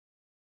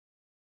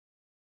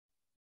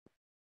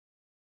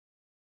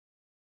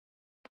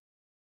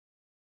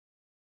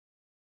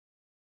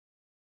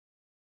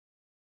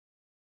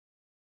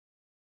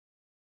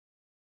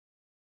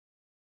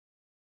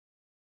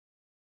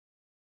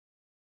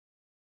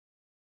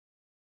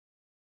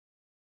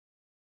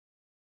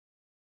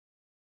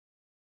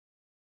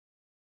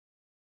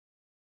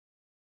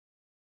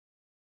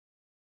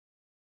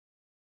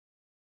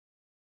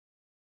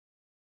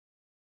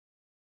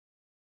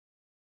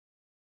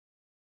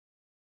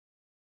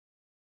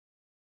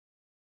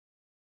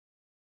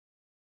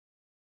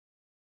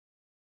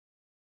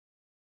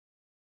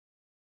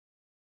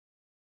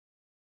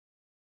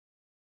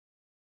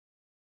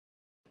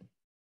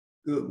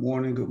Good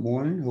morning. Good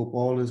morning. Hope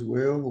all is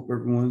well. Hope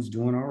everyone's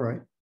doing all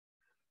right.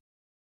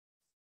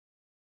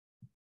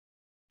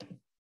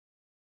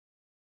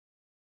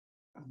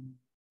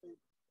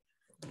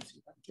 Let's see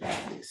if I can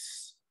get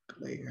this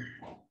clear.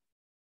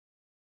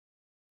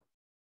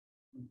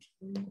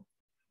 Okay.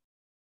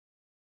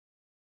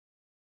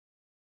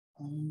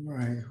 All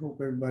right. Hope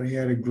everybody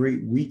had a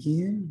great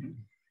weekend.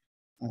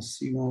 I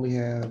see we only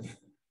have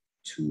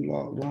two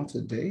logged on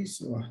today,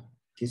 so I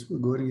guess we'll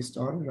go ahead and get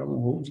started. I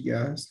won't hold you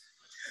guys.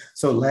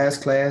 So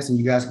last class, and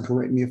you guys can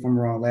correct me if I'm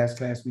wrong. Last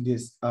class we did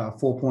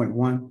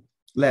 4.1.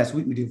 Last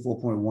week we did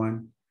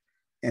 4.1.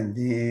 And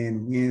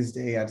then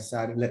Wednesday, I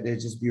decided to let that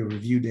just be a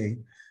review day.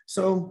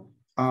 So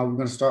we're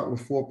going to start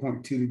with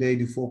 4.2 today,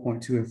 do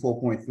 4.2 and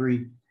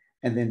 4.3.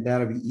 And then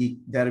that'll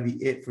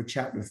be it for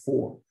chapter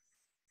 4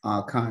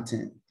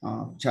 content.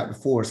 Chapter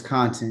 4 is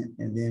content.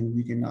 And then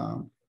we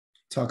can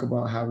talk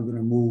about how we're going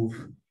to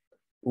move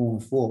going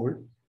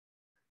forward.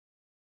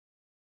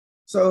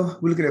 So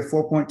we're looking at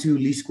 4.2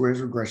 least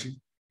squares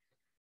regression.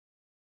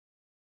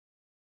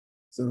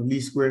 So the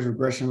least squares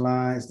regression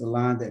line is the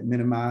line that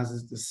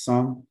minimizes the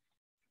sum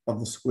of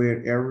the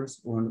squared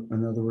errors, or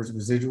in other words,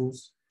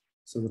 residuals.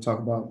 So we'll talk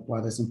about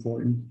why that's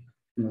important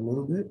in a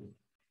little bit.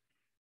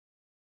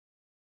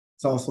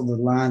 It's also the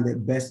line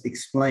that best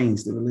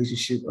explains the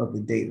relationship of the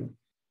data.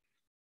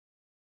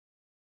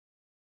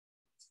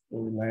 So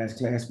last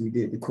class, we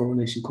did the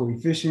correlation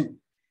coefficient.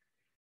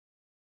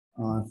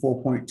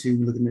 4.2,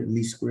 we're looking at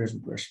least squares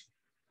regression.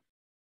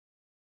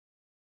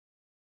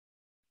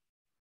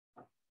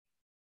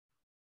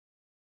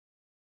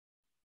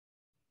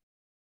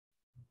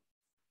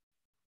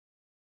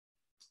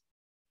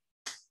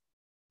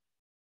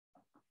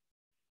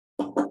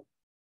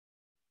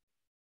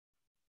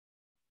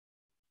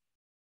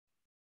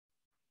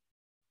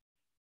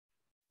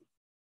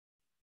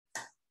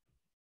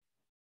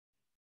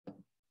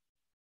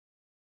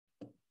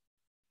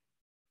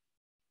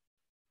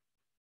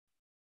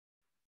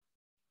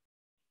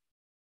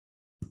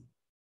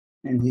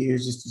 And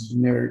here's just a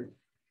generic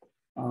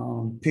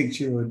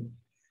picture or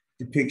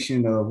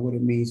depiction of what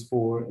it means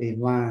for a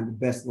line, the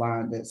best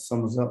line that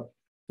sums up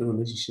the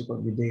relationship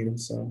of the data.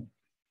 So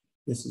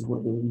this is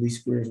what the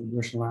least squares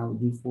regression line would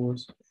do for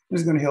us.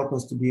 It's going to help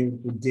us to be able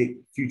to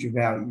predict future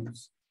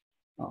values,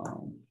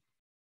 according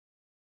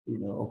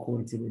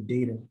to the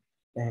data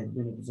that has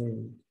been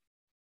observed.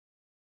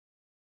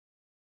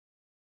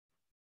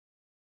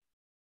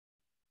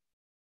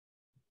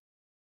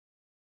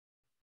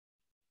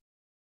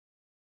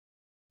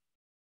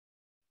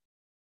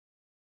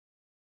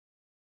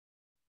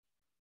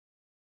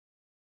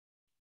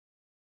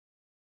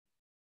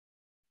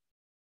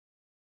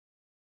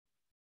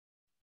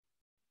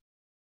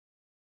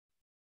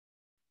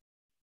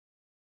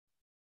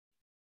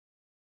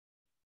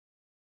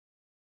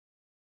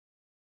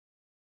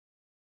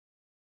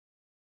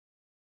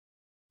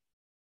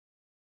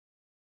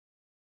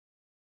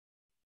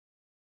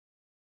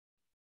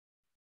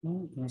 All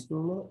right, can I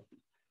scroll up?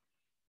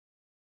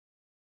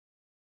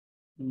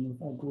 And if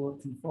I go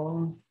up too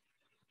far,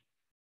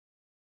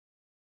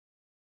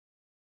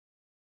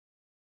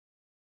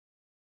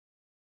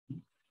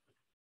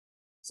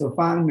 so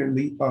finding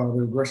the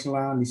regression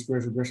line, the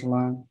squares regression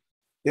line,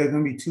 there are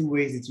going to be two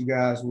ways that you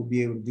guys will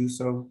be able to do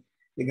so.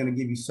 They're going to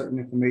give you certain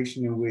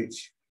information in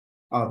which,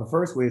 the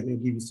first way is they'll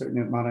give you a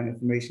certain amount of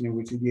information in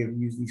which you'll be able to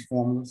use these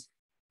formulas.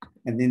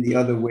 And then the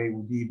other way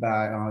will be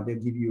by, they'll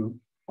give you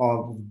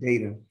all the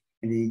data,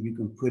 and then you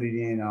can put it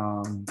in,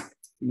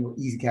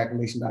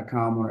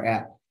 easycalculation.com or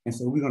app. And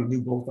so we're going to do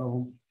both of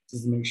them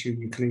just to make sure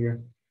you're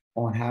clear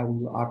on how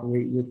we will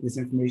operate with this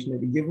information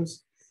that they give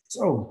us.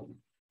 So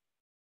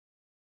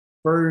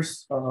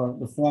first,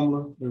 the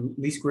formula, the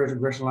least squares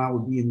regression line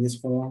would be in this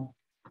form.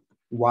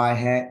 Y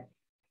hat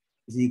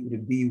is equal to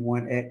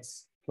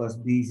B1x plus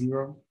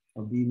B0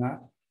 or B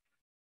naught.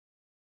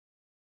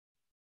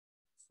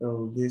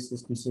 So this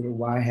is considered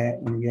Y hat,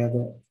 and we have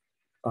that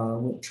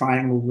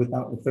triangle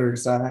without the third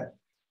side.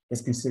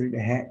 That's considered the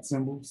hat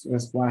symbol, so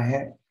that's Y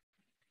hat.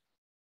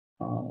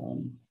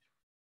 And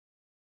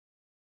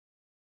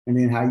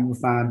then how you would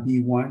find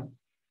B1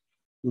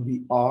 would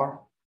be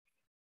R,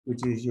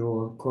 which is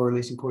your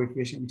correlation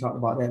coefficient. We talked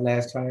about that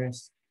last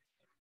class.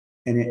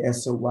 And then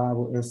S sub Y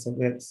or S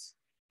sub X.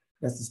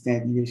 That's the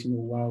standard deviation of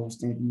Y or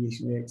standard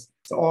deviation of X.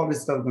 So all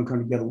this stuff is gonna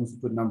come together once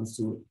we put numbers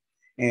to it.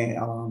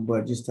 And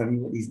but just tell me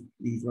what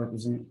these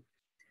represent.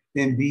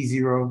 Then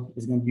B0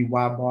 is gonna be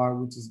Y bar,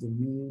 which is the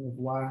mean of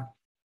Y,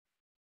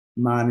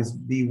 minus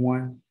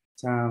B1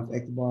 times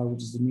X bar,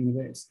 which is the mean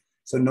of X.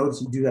 So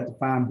notice you do have to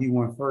find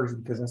B1 first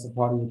because that's a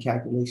part of the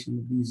calculation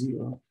of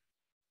B0.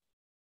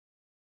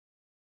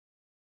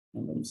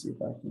 And let me see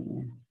if I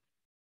can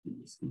do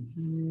this in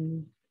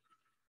here.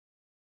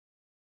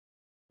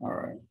 All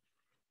right.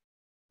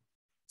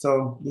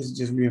 So this is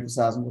just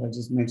reemphasizing what I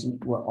just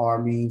mentioned, what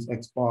R means,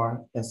 X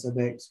bar, S sub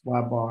X,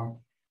 Y bar,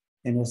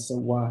 and S sub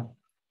Y.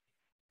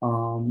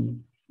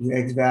 Your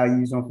X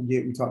values, don't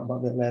forget, we talked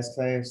about that last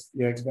class.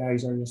 Your X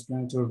values are your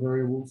explanatory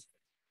variables.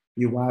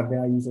 Your Y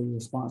values are your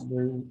response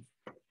variables.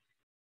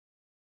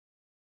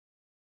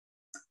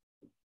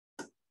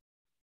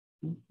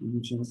 Give you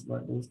a chance to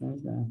write those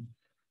things down.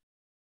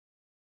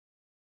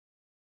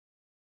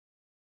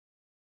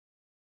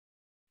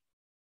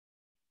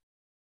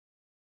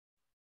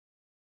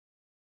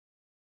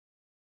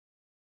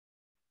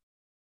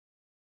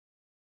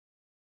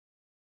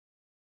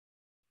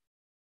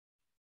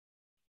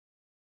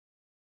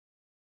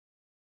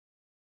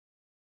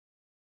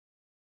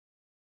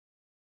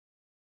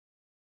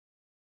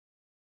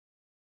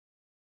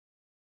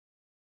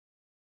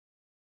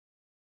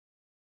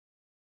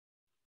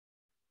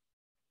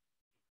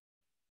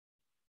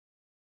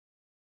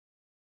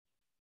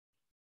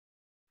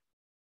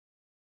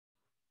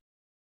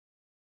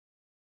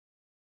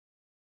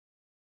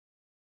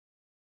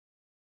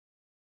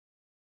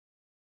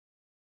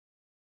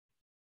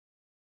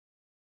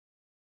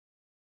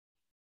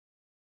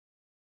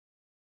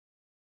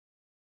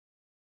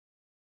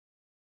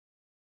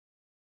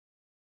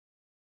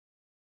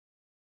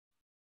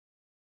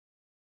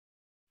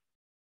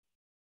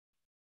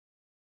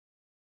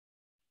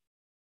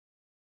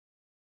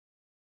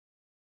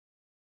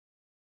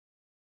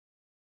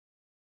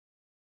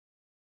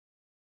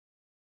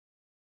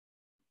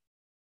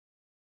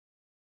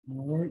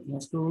 All right,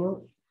 let's scroll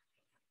up.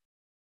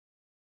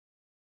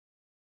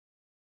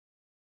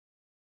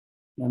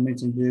 I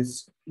mentioned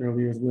this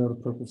earlier as well. The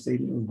purpose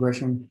statement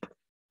regression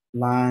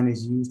line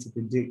is used to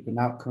predict an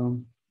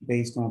outcome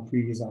based on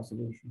previous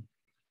observation.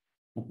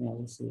 I think I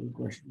would say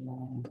regression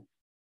line.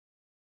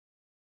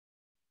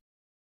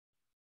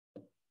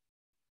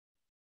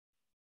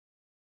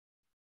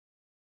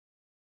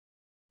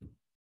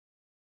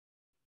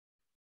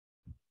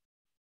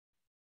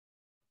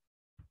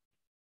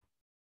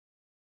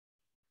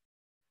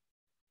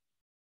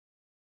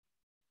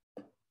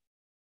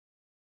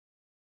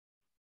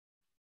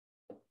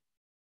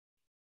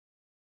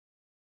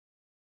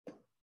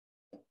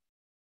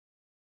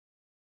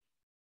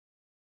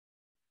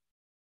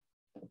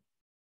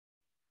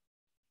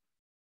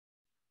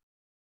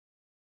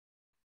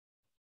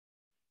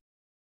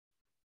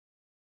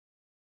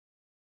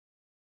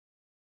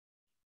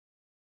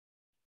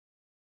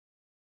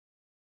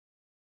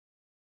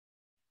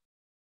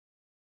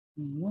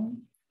 All right.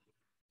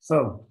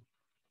 So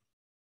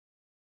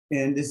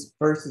in this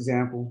first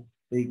example,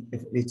 they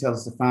tell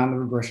us to find the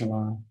regression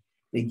line.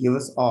 They give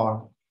us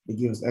R, they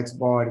give us X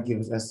bar, they give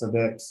us S sub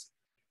X,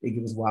 they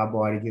give us Y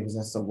bar, they give us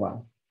S sub Y.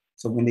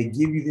 So when they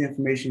give you the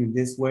information in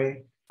this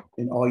way,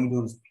 then all you're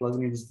doing is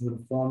plugging it into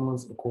the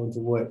formulas according to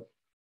what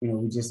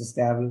we just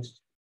established,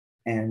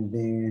 and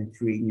then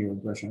creating your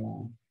regression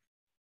line.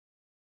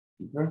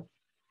 Okay.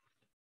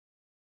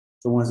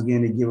 So once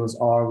again, they give us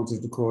R, which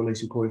is the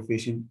correlation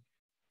coefficient,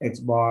 X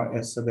bar,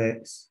 S sub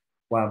X,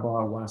 Y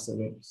bar, Y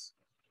sub X.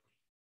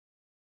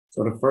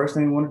 So the first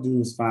thing we want to do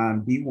is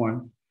find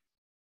B1.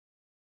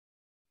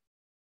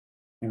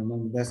 And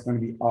remember, that's going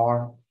to be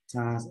R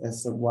times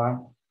S sub Y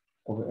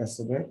over S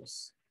sub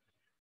X.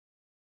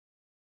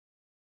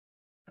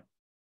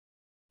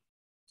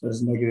 So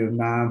it's negative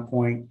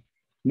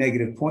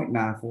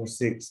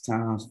 0.946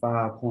 times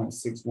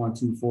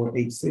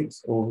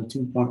 5.612486 over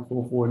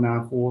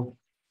 2.44949.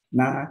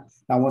 Now,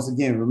 once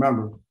again,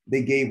 remember,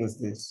 they gave us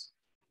this.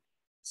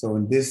 So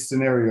in this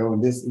scenario, in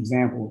this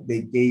example,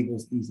 they gave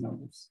us these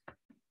numbers.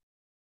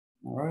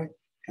 All right.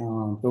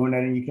 Throwing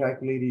that in your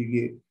calculator, you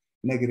get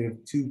negative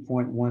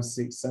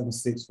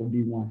 2.1676 for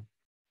B1.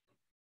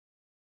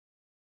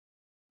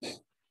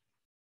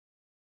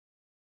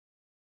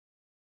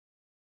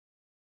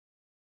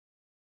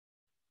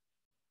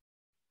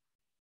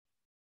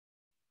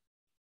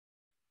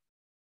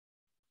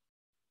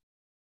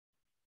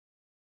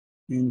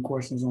 Any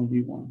questions on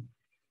B1?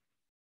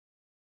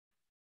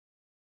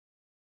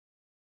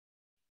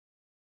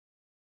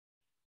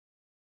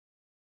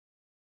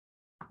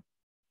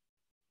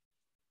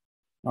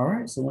 All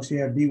right, so once you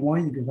have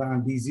B1, you can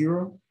find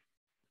B0.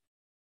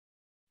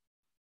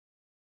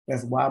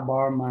 That's Y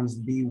bar minus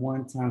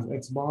B1 times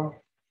X bar.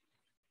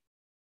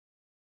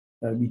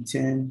 That'd be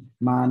 10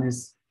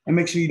 minus, and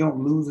make sure you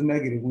don't lose a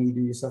negative when you do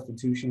your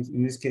substitutions.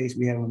 In this case,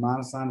 we have a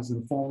minus sign in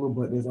the formula,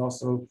 but there's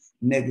also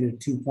negative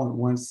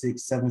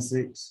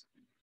 2.1676.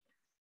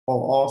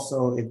 Or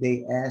also, if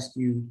they ask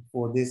you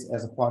for this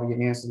as a part of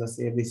your answer, let's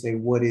say if they say,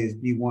 what is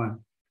B1?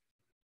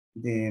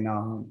 Then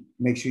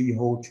make sure you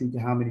hold true to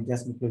how many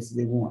decimal places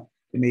they want.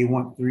 They may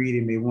want 3,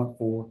 they may want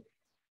 4.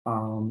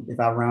 If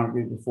I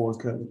rounded it before,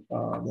 because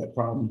that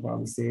problem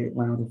probably said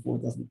rounded 4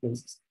 decimal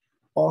places.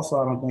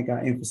 Also, I don't think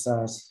I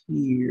emphasized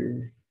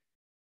here,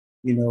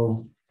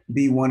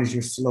 B1 is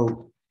your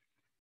slope,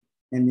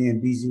 and then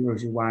B0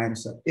 is your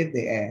y-intercept, if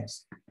they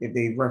ask, if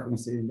they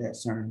reference it in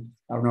that term.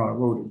 I don't know, I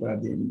wrote it, but I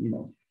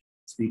didn't,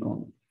 speak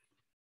on it.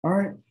 All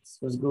right,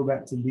 so let's go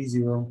back to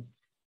B0.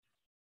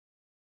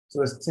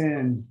 So it's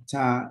 10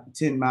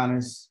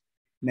 minus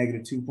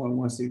negative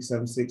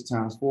 2.1676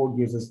 times 4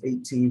 gives us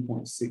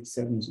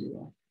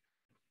 18.670.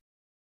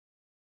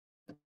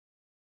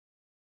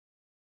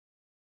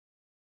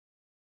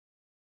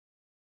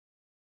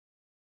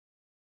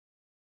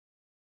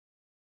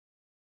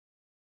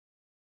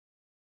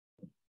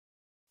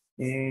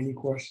 Any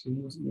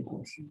questions? Any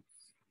questions?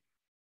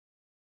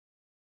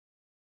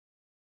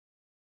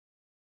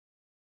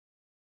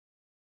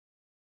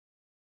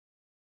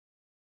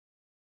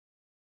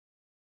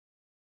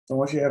 So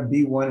once you have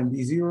B1 and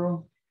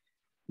B0,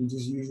 you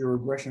just use your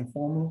regression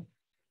formula,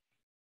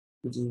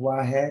 which is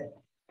y hat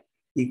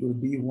equal to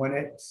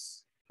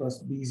B1x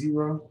plus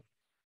B0.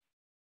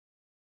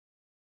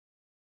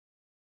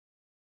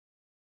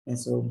 And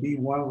so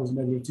B1 was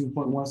negative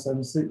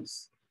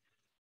 2.176,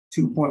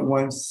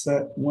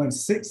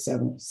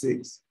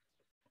 2.1676,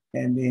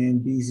 and then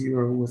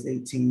B0 was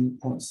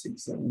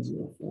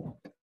 18.6704.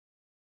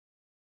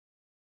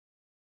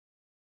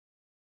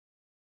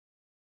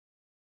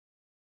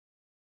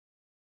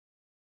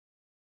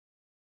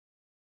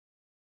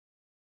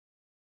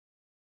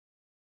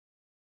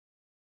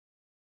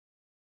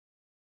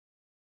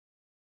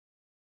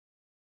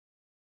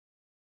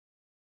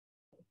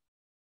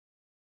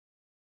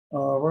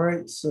 All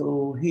right,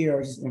 so here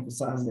I just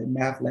emphasize that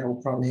MATLAB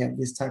will probably have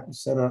this type of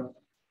setup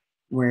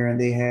where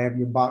they have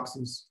your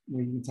boxes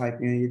where you can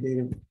type in your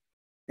data.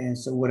 And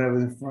so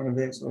whatever's in front of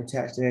X or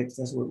attached to X,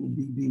 that's what would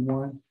be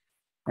B1.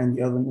 And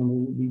the other number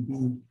would be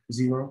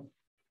B0.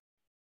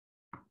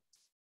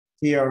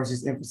 Here I was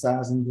just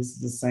emphasizing this is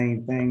the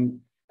same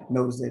thing.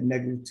 Notice that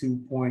negative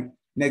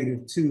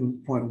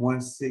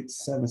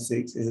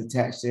 2.1676 is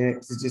attached to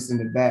X. It's just in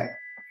the back.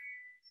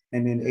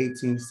 And then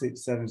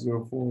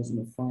 18.6704 is in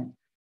the front.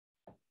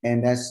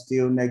 And that's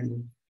still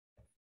negative.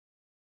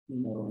 You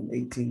know, and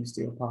 18 is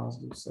still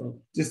positive.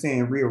 So just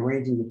saying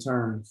rearranging the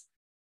terms,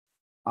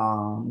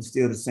 it's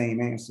still the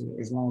same answer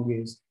as long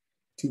as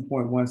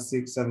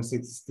 2.1676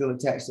 is still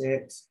attached to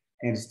X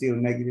and it's still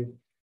negative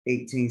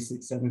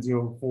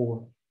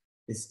 18.6704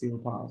 is still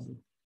positive.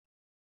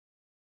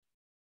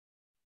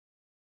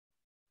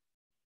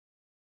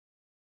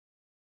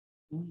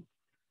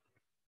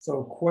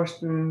 So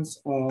questions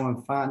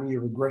on finding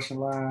your regression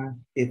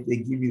line if they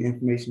give you the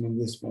information in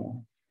this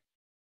form.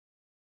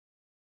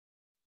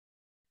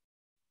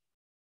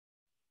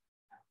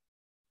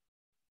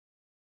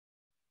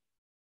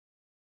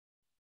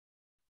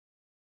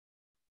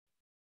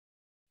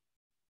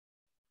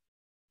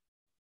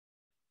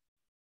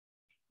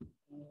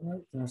 All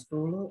right, can I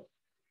scroll up?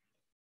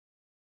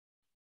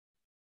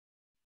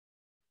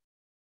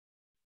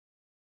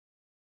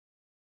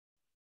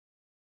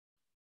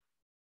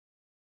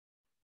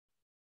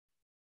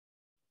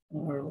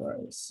 All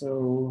right,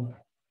 so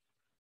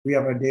we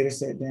have our data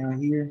set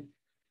down here,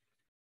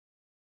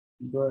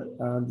 but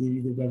I'll give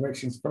you the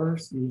directions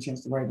first, give you a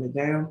chance to write that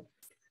down.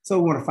 So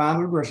we want to find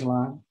the regression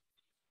line.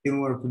 Then we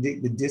want to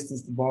predict the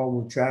distance the ball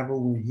will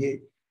travel when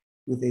hit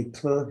with a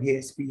club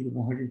head speed of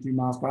 103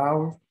 miles per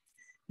hour.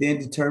 Then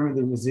determine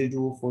the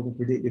residual for the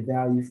predicted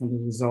value from the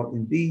result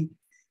in B.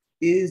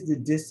 Is the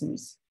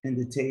distance in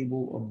the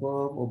table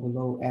above or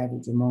below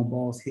average among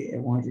balls hit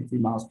at 103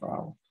 miles per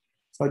hour?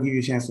 So I'll give you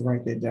a chance to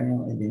write that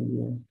down and then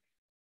we'll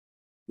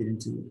get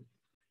into it.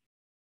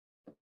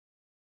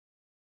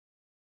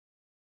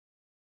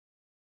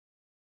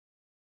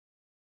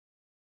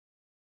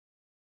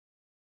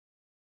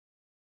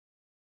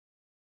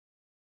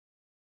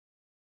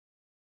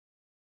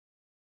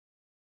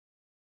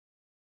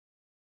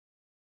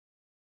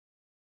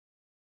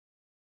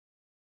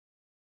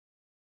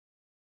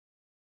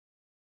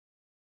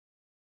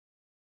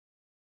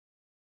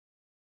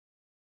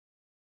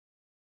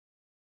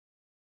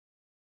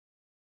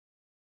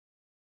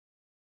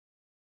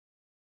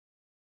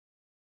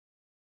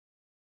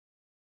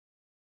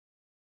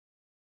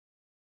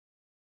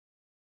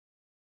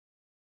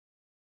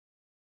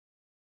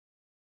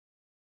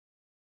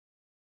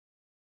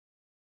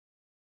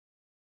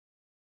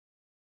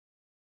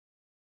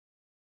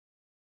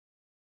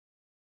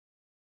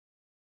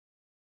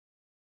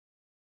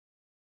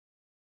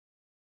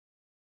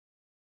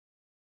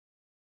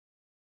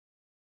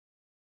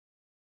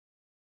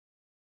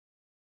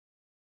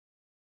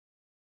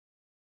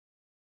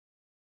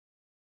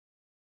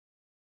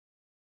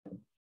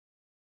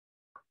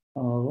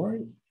 All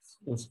right,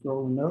 so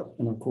scrolling up,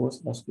 and of course,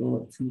 if I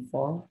scroll up too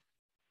far,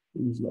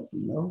 please let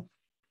me know.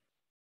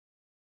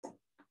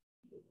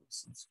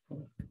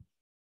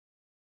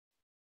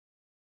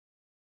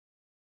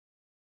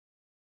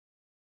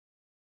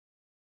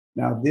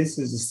 Now, this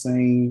is the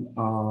same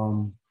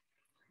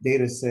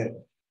data set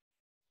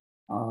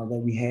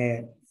that we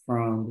had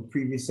from the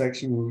previous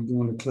section where we're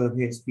doing the club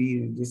head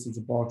speed and distance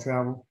of ball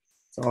travel.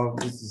 So all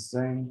of this is the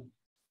same.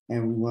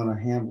 And we want to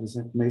handle this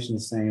information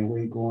the same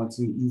way. Going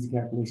to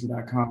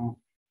easycalculation.com.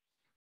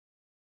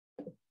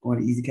 Going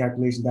to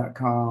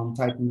easycalculation.com,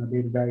 type in our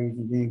data values,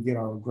 and then get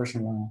our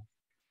regression line.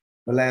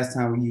 The last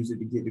time we used it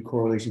to get the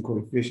correlation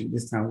coefficient.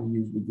 This time we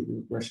use it to get the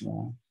regression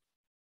line.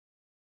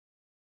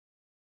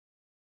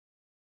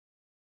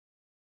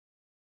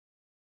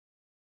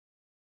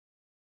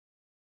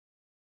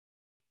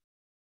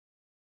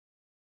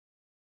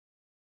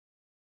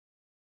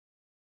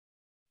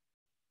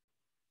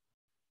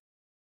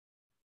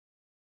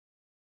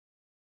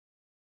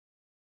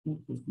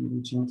 Just give you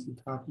a chance to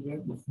copy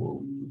that before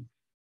we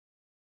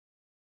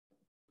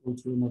go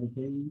to another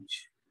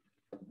page.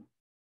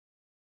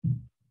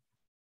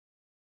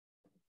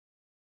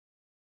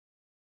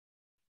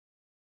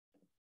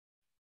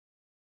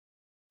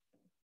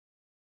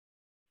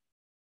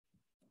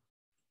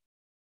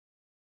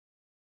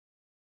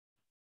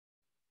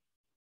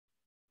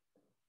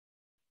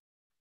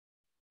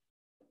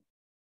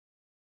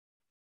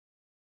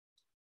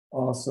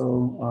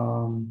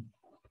 Also,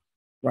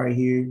 right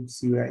here,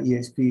 see that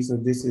EXP. So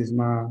this is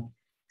my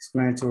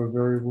explanatory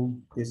variable.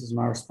 This is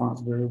my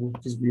response variable,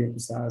 just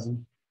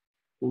re-emphasizing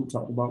what we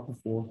talked about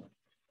before.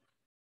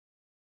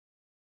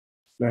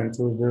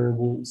 Explanatory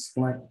variable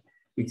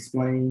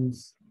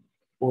explains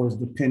or is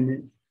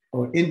dependent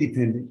or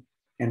independent,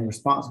 and the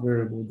response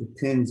variable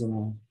depends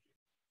on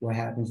what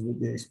happens with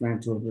the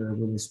explanatory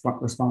variable. The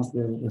response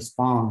variable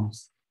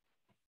responds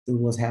to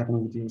what's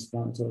happening with the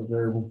explanatory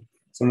variable.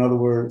 So in other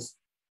words,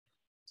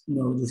 you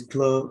know, this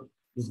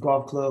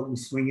golf club, we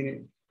swinging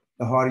it.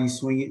 The harder you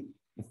swing it,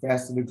 the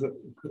faster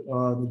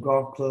the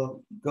golf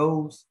club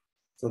goes.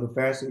 So the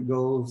faster it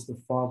goes, the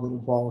farther the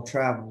ball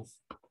travels.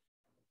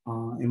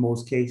 In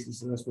most cases,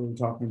 so that's what we're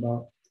talking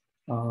about.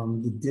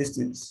 The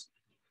distance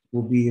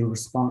will be in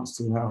response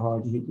to how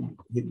hard you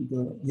hit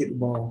the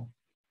ball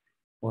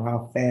or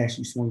how fast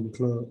you swing the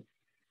club.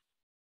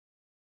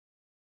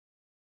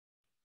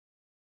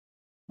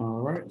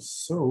 All right,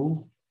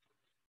 so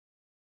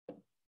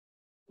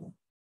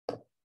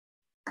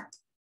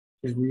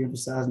just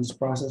re-emphasizing this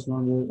process.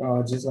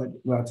 Remember, just like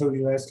what I told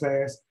you last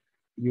class,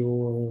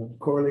 your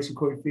correlation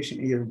coefficient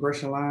and your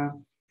regression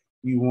line,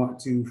 you want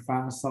to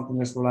find something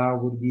that's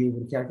reliable to be able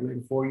to calculate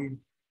it for you.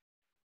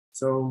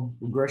 So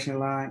regression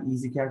line,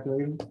 easy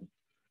calculator.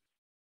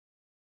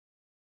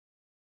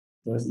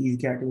 So that's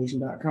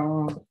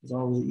easycalculation.com. It's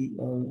always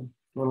a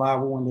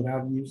reliable one that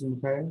I've used in the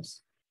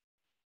past.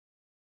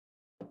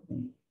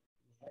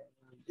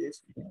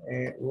 This, we can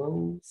add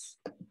rows.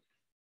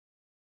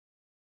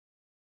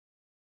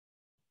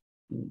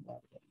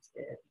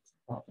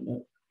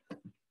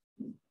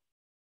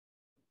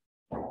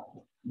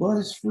 But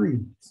it's free.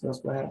 So that's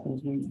what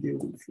happens when you deal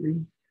with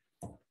free.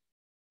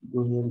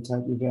 Go ahead and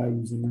type your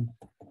values in.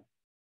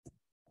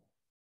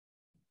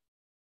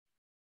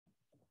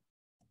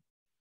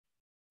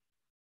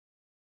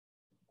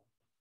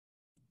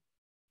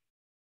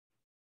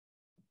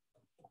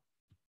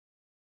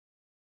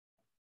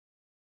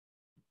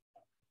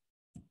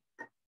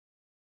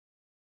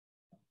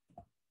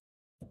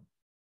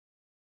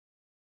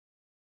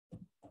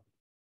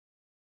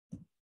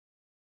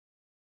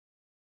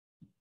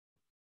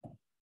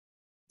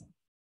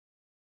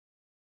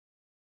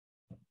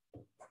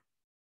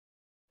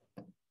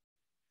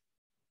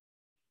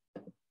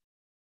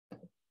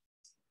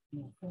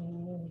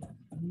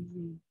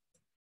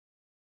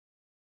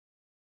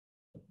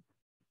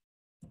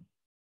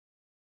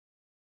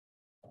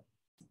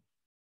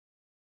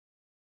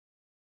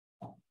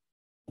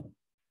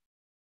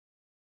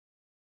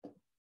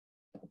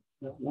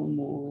 Got one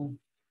more.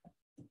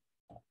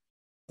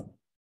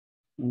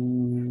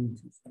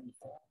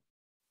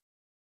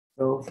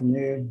 So from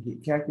there,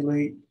 hit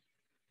calculate.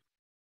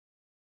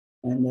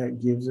 And that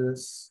gives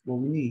us what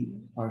we need.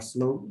 Our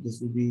slope,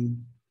 this would be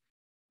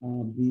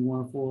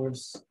B1 for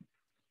us.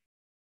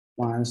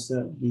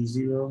 Y-intercept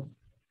B0.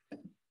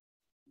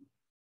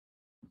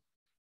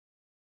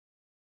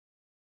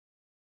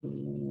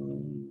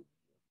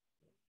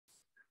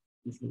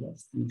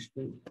 That's 3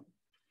 straight.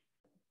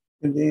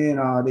 And then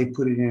they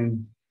put it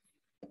in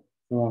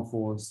form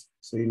for us.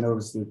 So you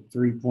notice the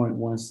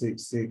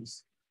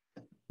 3.166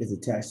 is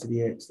attached to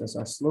the X. That's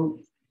our slope.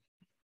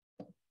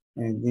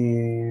 And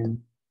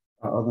then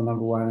our other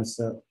number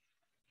Y-intercept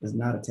is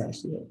not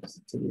attached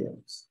to the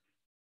X.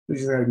 We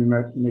just have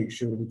to make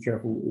sure to be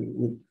careful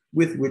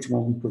with which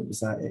one we put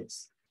beside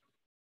X.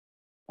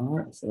 All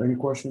right, so any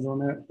questions on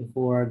that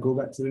before I go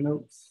back to the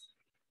notes?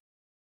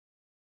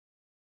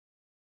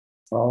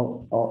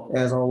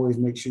 As always,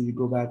 make sure you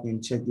go back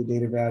and check your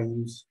data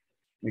values.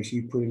 Make sure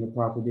you put in the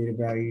proper data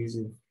values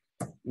if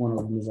one of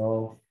them is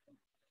off.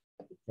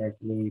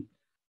 Calculate.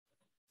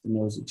 You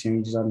notice it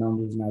changes our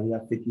numbers. Now we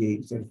got 58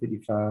 instead of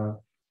 55,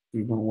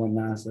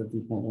 3.19 instead of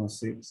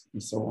 3.16,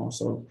 and so on.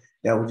 So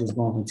that was just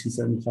going from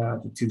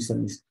 275 to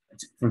 270,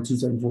 from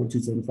 274 to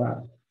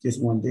 275,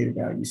 just one data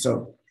value.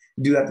 So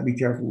you do have to be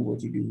careful with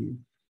what you do here.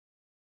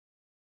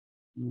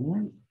 All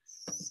right,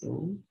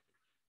 so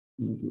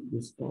let me get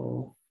this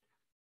off.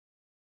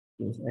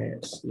 Just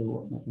add slow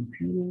up my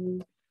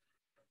computer.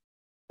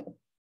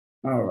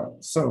 All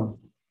right, so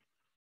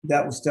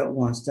that was step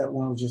one. Step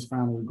one was just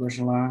find the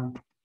regression line.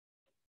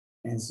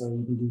 And so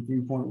you can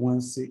do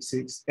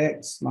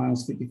 3.166x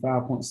minus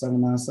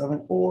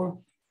 55.797 or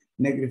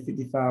negative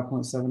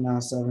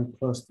 55.797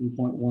 plus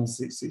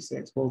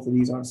 3.166x. Both of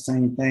these are the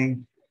same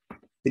thing.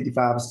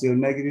 55 is still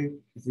negative,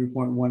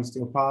 3.1 is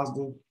still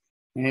positive,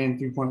 and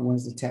 3.1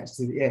 is attached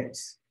to the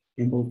x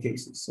in both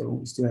cases. So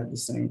we still have the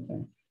same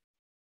thing.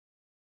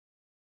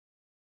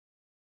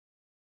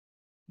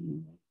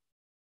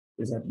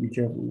 Just have to be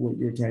careful what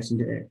you're attaching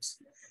to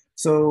x.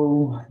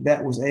 So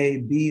that was A.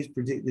 B is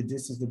predict the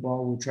distance the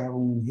ball will travel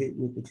when hit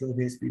with the club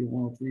head speed of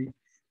 103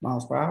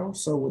 miles per hour.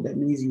 So what that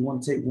means, you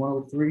want to take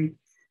 103,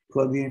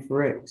 plug in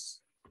for x,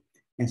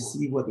 and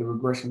see what the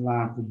regression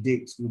line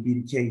predicts will be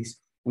the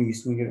case when you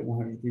swing it at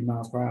 103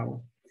 miles per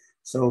hour.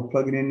 So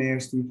plug it in there,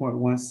 it's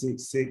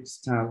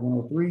 3.166 times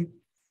 103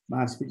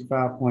 minus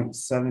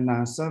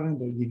 55.797.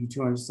 They'll give you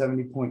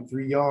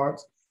 270.3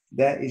 yards.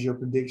 That is your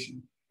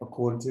prediction.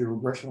 according to the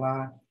regression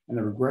line. And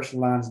the regression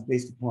line is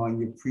based upon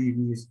your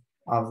previous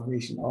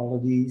observation. All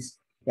of these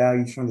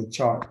values from the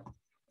chart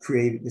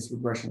created this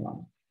regression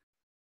line.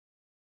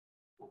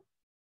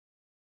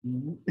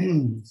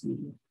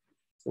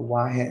 So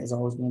y hat is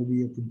always going to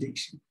be a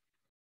prediction.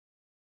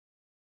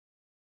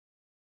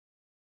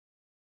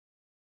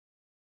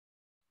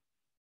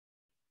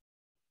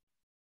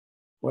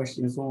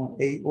 Questions on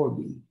A or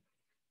B?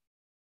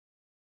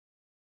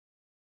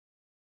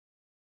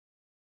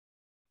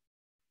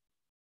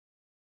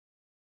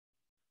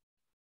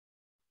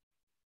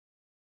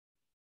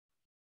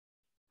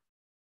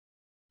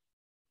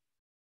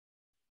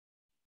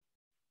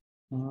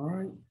 All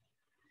right.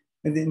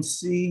 And then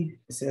C,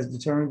 it says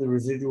determine the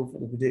residual for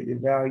the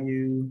predicted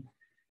value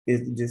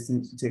is the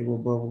distance to table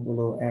above or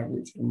below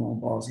average among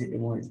balls hit at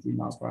 103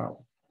 miles per hour.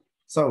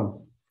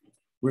 So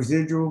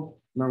residual,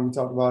 remember we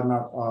talked about in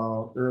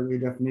our earlier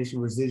definition,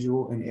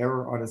 residual and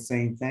error are the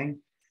same thing.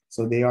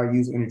 So they are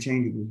used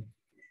interchangeably.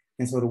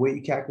 And so the way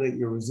you calculate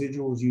your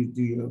residual is you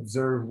do your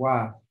observed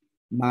Y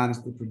minus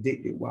the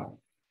predicted Y.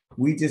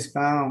 We just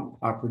found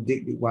our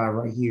predicted Y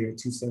right here at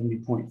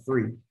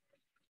 270.3.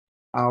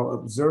 Our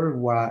observed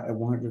Y at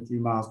 103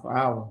 miles per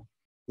hour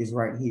is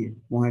right here,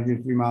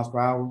 103 miles per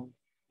hour.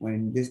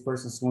 When this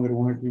person swung at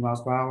 103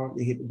 miles per hour,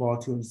 they hit the ball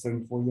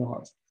 274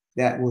 yards.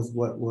 That was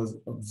what was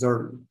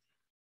observed.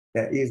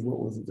 That is what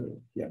was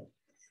observed. Yeah.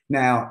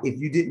 Now, if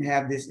you didn't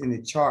have this in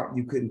the chart,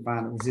 you couldn't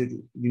find a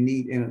residual. You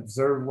need an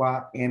observed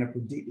Y and a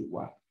predicted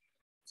Y.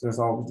 So that's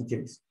always the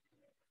case.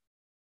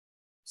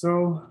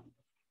 So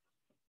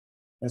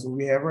that's what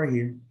we have right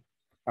here.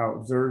 Our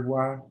observed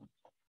Y,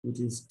 which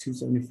is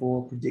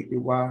 274, predicted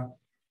Y,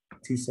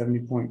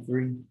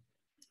 270.3.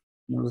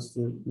 Notice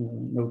the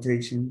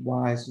notation.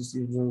 Y is just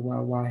the observed Y,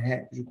 Y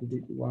hat is your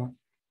predicted Y.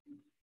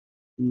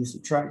 In your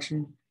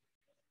subtraction,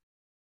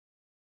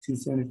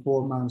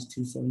 274 minus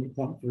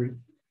 270.3.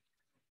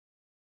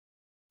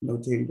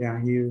 Notate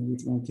down here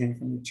which one came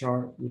from the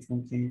chart, which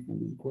one came from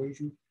the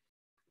equation.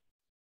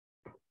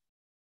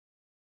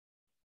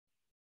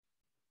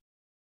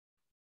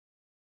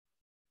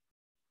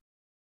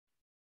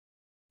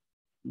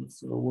 And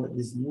so what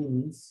this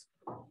means,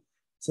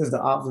 says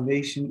the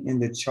observation in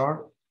the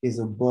chart is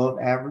above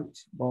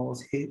average,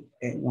 balls hit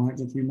at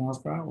 103 miles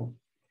per hour.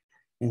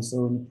 And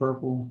so in the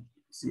purple,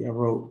 see I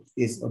wrote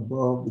it's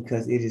above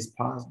because it is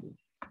positive.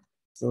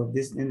 So if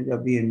this ended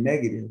up being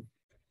negative,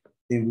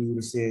 then we would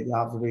have said the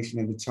observation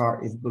in the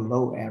chart is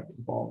below average,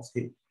 balls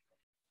hit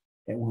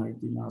at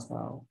 103 miles per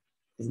hour.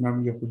 Because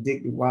remember, your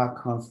predicted Y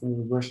comes from the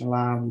regression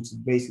line, which is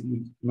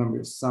basically, remember,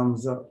 it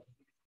sums up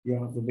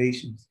your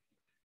observations.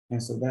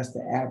 And so that's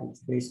the average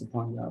based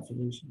upon your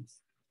observations.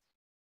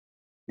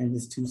 And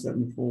this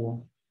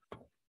 274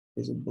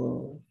 is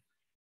above,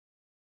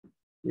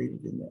 greater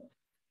than that.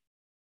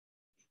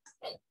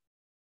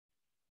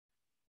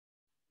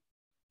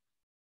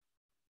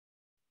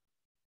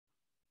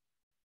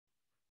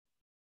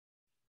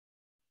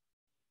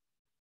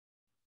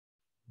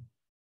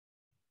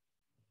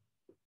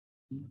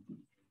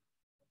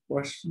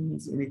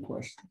 Questions? Any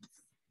questions?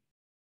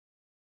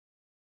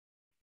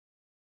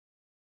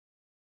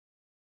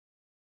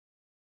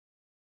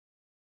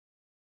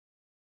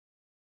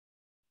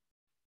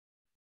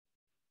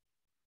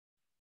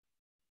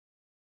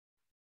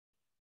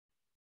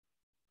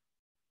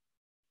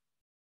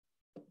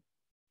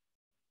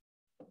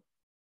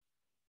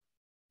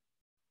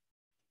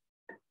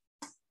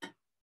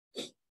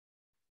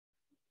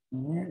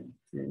 All right,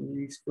 can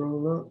we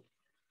scroll up?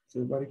 Is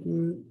everybody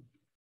good?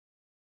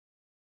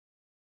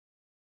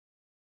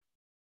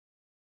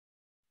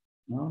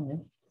 All right.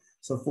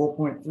 So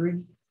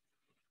 4.3,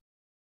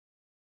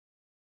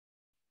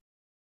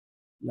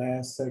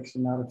 last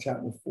section out of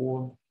chapter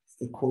 4,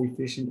 the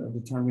coefficient of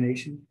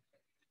determination.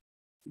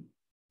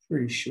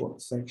 Pretty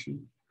short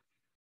section.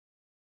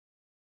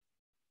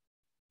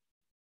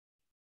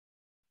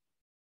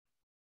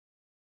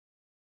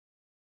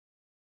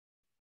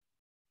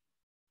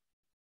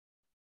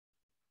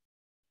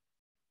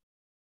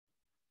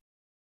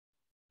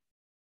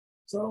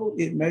 So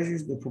it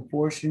measures the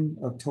proportion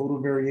of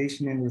total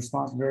variation in the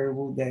response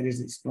variable that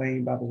is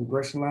explained by the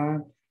regression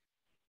line.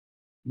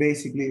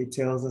 Basically, it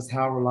tells us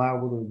how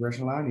reliable the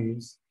regression line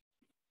is.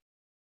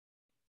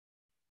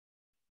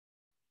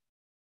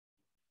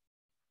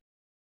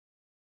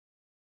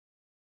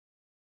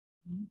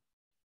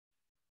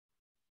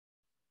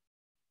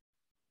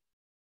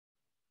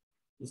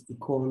 It's the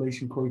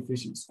correlation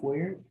coefficient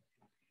squared.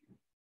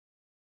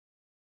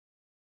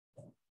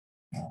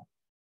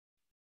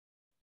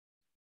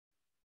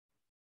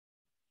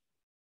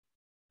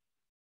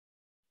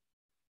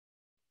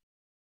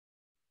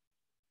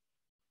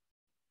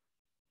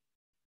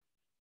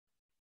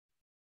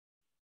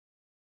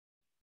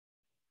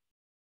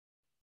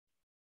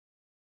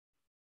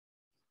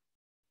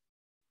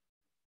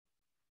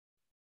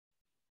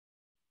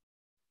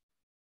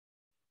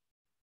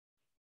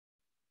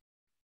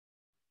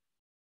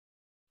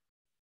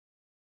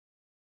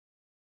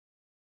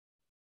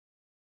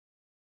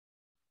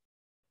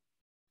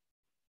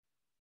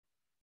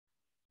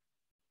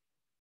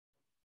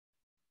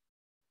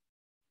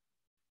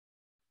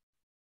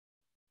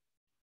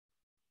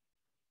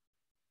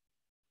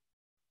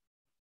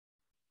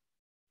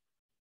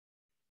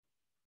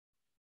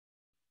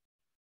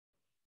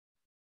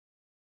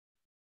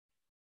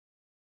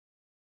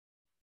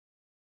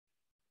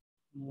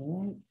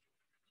 All right.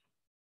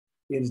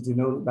 It is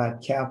denoted by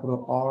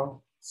capital R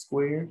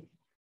squared.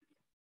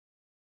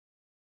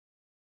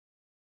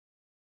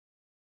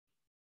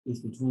 It's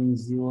between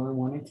 0 and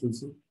 1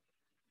 inclusive.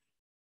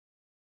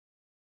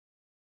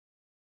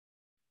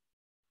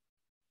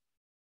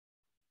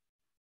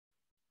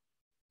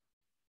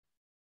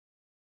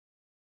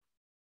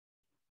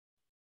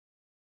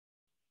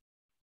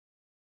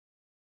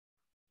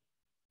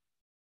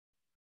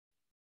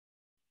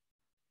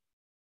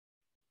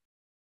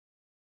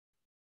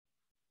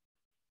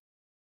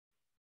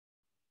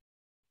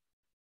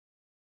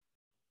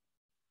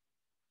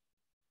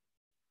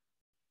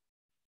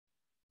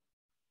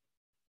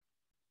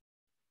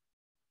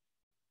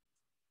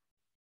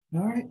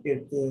 All right,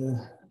 if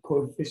the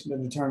coefficient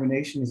of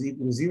determination is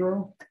equal to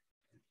 0,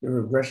 the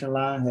regression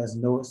line has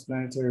no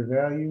explanatory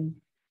value.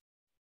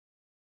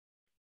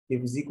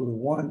 If it's equal to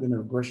 1, then the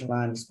regression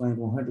line explains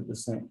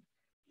 100%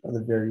 of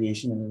the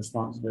variation in the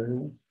response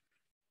variable.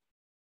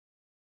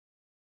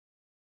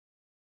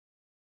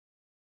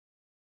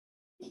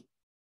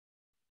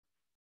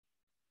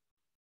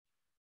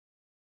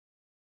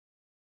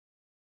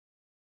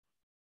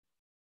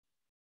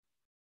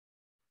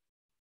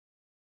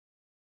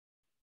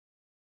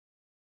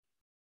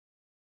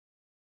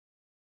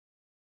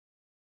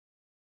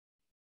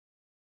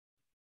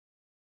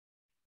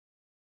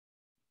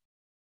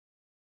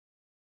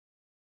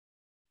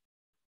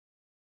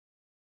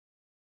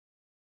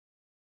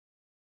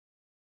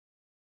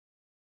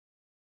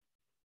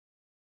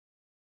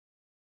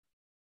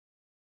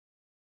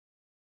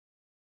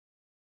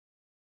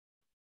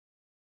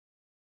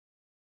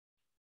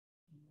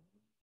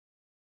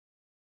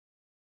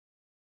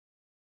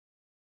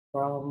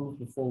 Problems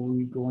before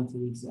we go into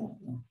the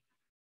example.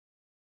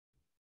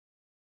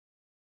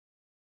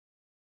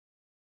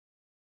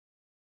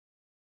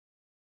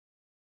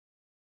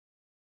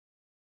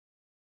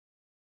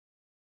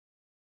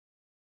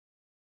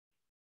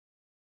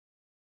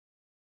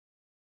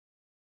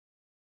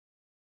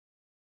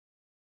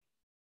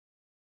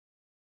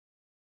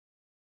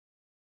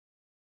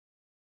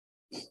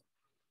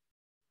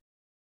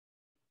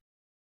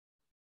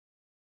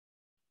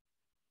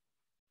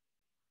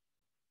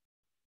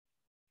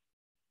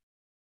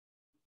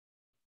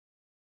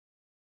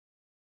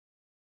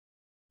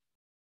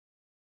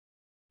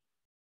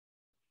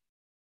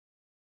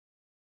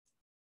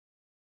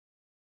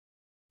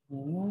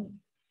 All right.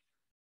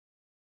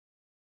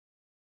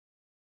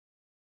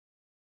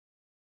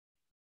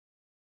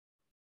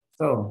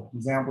 So,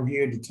 example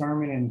here,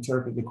 determine and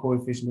interpret the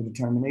coefficient of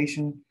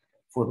determination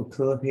for the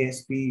club head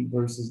speed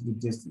versus the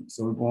distance.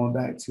 So we're going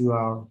back to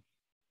our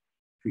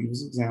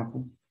previous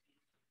example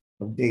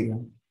of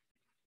data,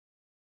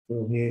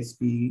 club head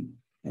speed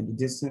and the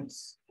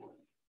distance,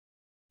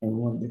 and we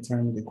want to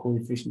determine the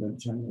coefficient of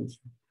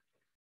determination.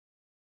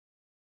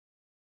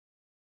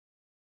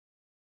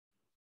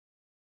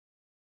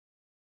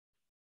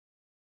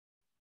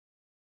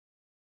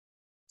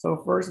 So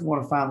first we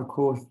want to find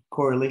the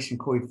correlation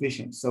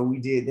coefficient. So we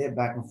did that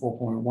back in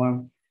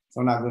 4.1. So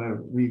I'm not going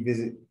to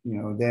revisit,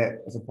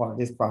 that as a part of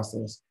this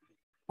process.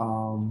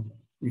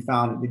 We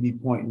found it to be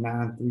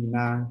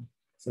 0.939.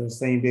 So the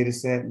same data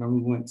set. And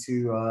we went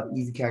to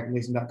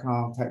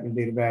easycalculation.com, typed in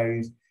data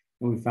values,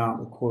 and we found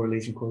the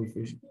correlation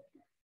coefficient.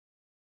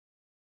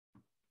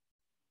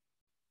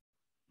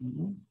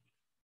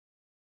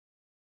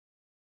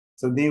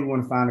 So then we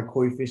want to find the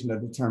coefficient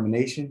of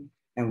determination,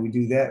 and we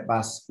do that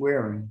by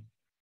squaring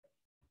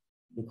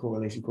the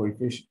correlation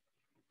coefficient.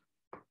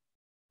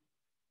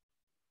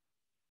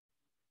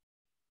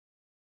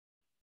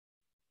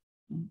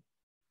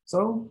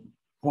 So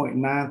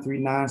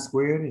 0.939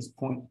 squared is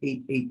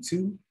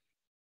 0.882.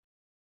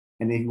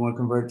 And then if you want to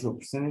convert it to a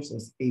percentage,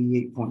 that's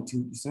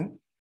 88.2%.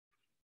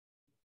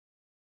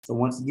 So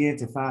once again,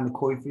 to find the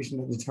coefficient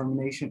of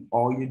determination,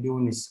 all you're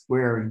doing is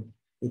squaring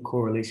the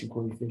correlation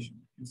coefficient.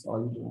 That's all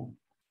you're doing.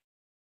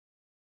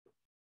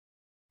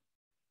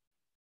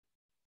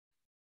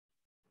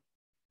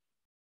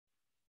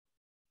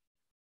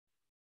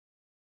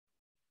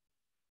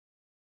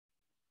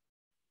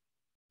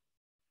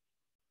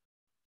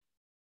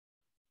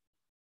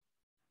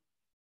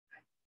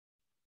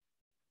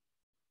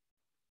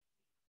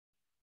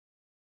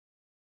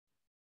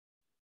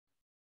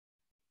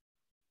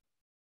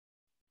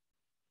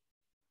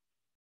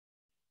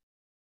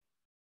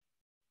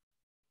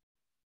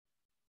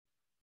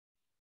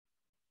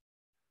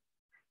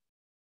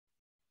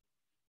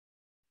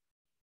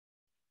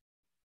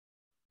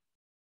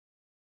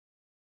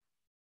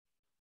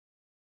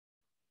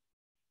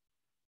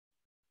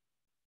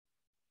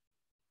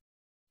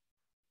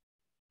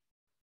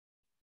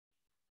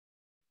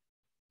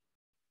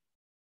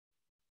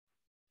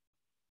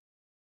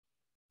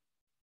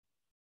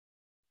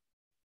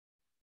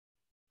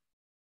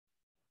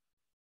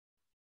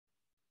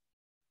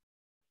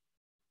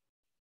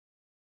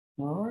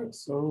 All right,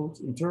 so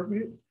to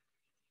interpret it,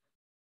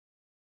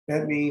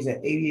 that means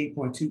that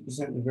 88.2%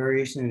 of the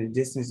variation in the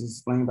distance is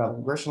explained by the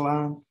regression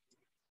line.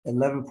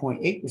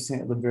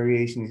 11.8% of the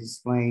variation is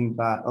explained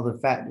by other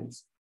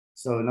factors.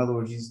 So in other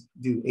words, you just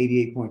do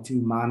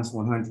 88.2 minus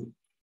 100.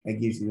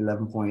 That gives you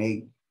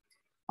 11.8.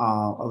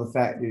 Other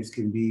factors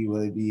can be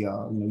whether it be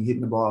you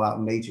hitting the ball out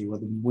in nature,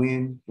 whether it be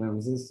wind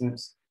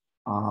resistance,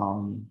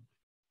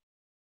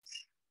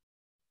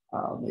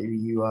 maybe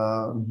you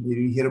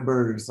hit a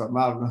bird or something.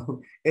 I don't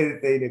know.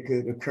 Anything that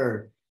could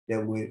occur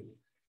that would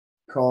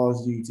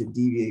cause you to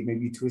deviate.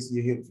 Maybe you twist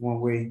your hips one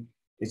way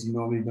that you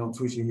normally don't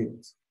twist your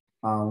hips.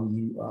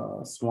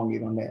 You swung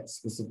it on that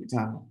specific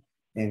time.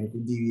 And if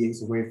it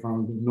deviates away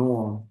from the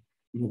norm,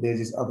 there's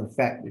just other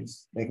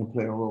factors that can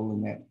play a role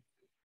in that.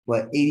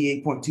 But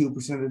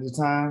 88.2% of the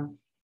time,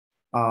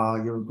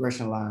 your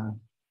regression line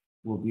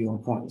will be on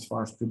point as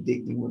far as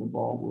predicting where the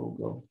ball will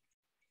go,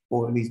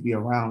 or at least be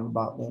around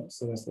about that.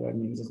 So that's what that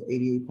means. It's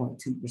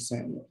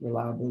 88.2%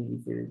 reliability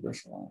for your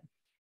regression line.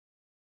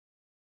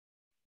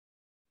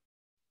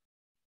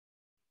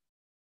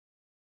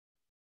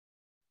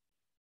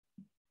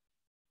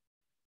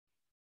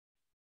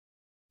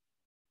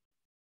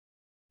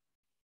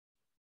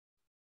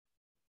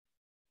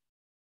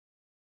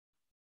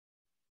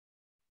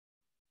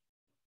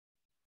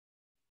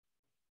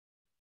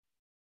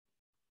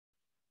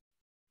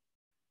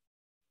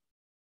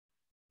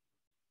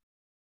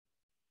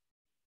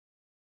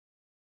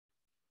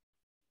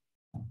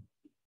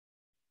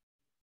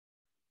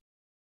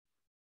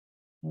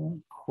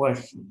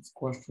 Questions.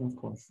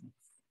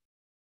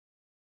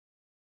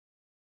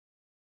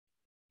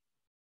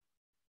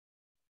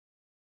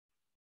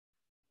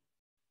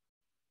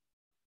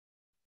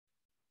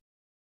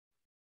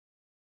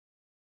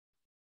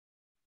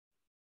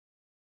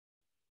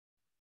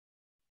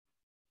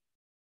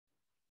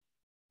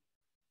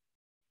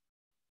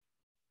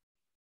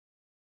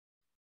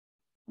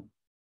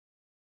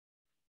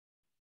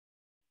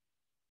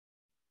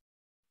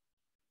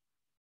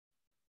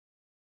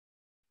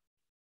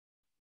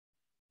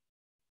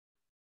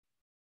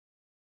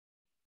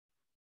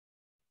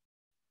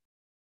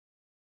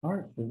 All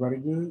right, everybody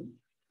good?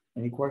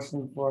 Any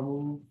questions before I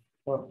move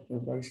up?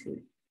 Everybody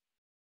straight?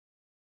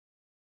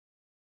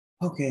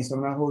 Okay, so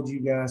I'm not hold you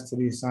guys to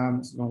the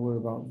assignments. Don't worry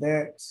about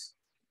that.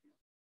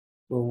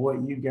 But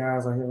what you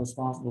guys are here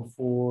responsible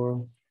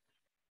for,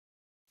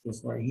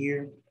 just right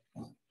here.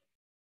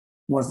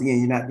 Once again,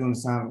 you're not doing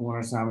assignment 1 or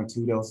assignment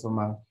 2. That was for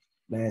my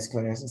last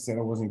class. I said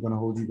I wasn't going to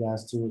hold you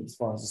guys to it as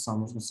far as the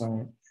summer is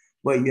concerned.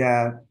 But you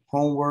have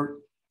homework,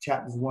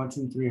 chapters 1,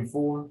 2, 3, and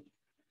 4.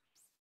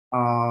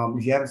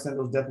 If you haven't sent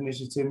those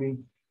definitions to me,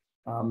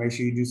 make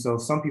sure you do so.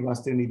 Some people I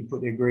still need to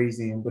put their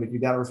grades in, but if you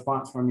got a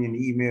response from me in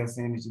the email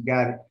saying that you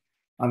got it,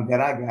 that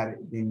I got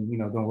it, then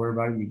don't worry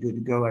about it. You're good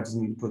to go. I just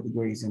need to put the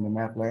grades in the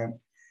math lab.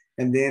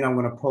 And then I'm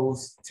going to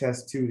post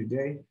test 2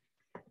 today,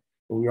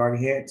 but we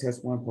already had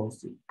test 1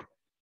 posted.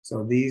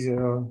 So these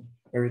are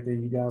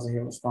everything you guys are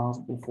here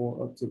responsible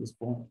for up to this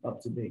point, up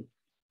to date.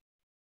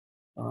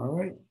 All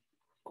right.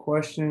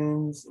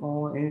 Questions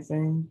on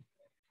anything?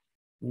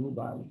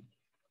 Anybody?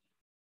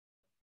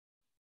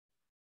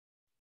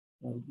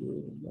 That's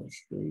good. That's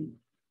straight.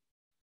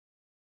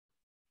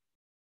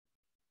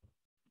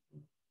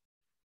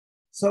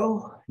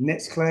 So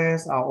next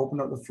class, I'll open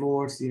up the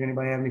floor to see if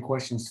anybody have any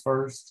questions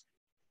first.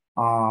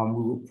 We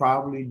will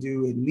probably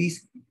do at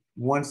least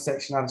one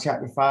section out of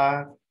chapter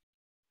 5.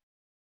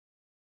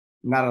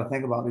 Now that I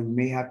think about it, we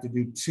may have to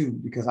do 2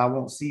 because I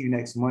won't see you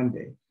next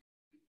Monday.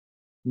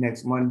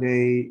 Next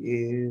Monday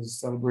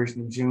is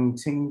celebration of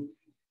Juneteenth,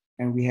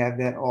 and we have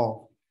that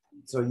off.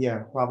 So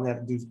yeah, probably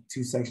have to do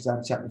 2 sections out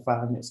of chapter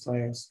 5 next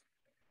class.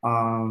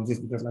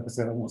 Just because, like I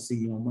said, I won't see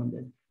you on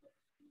Monday.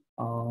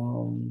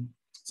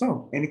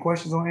 So any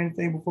questions on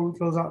anything before we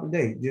close out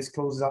today? This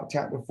closes out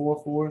chapter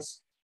 4 for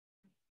us.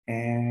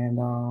 And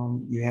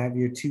you have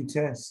your 2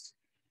 tests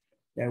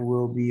that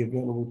will be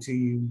available to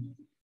you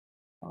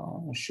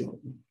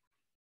shortly.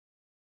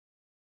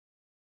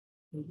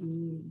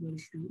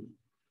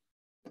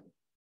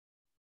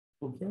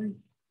 Okay.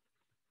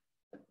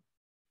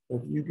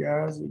 If you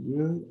guys are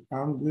good,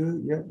 I'm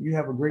good. Yep, you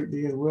have a great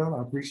day as well.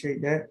 I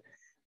appreciate that.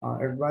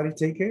 Everybody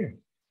take care.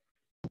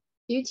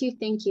 You too,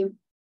 thank you.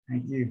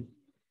 Thank you.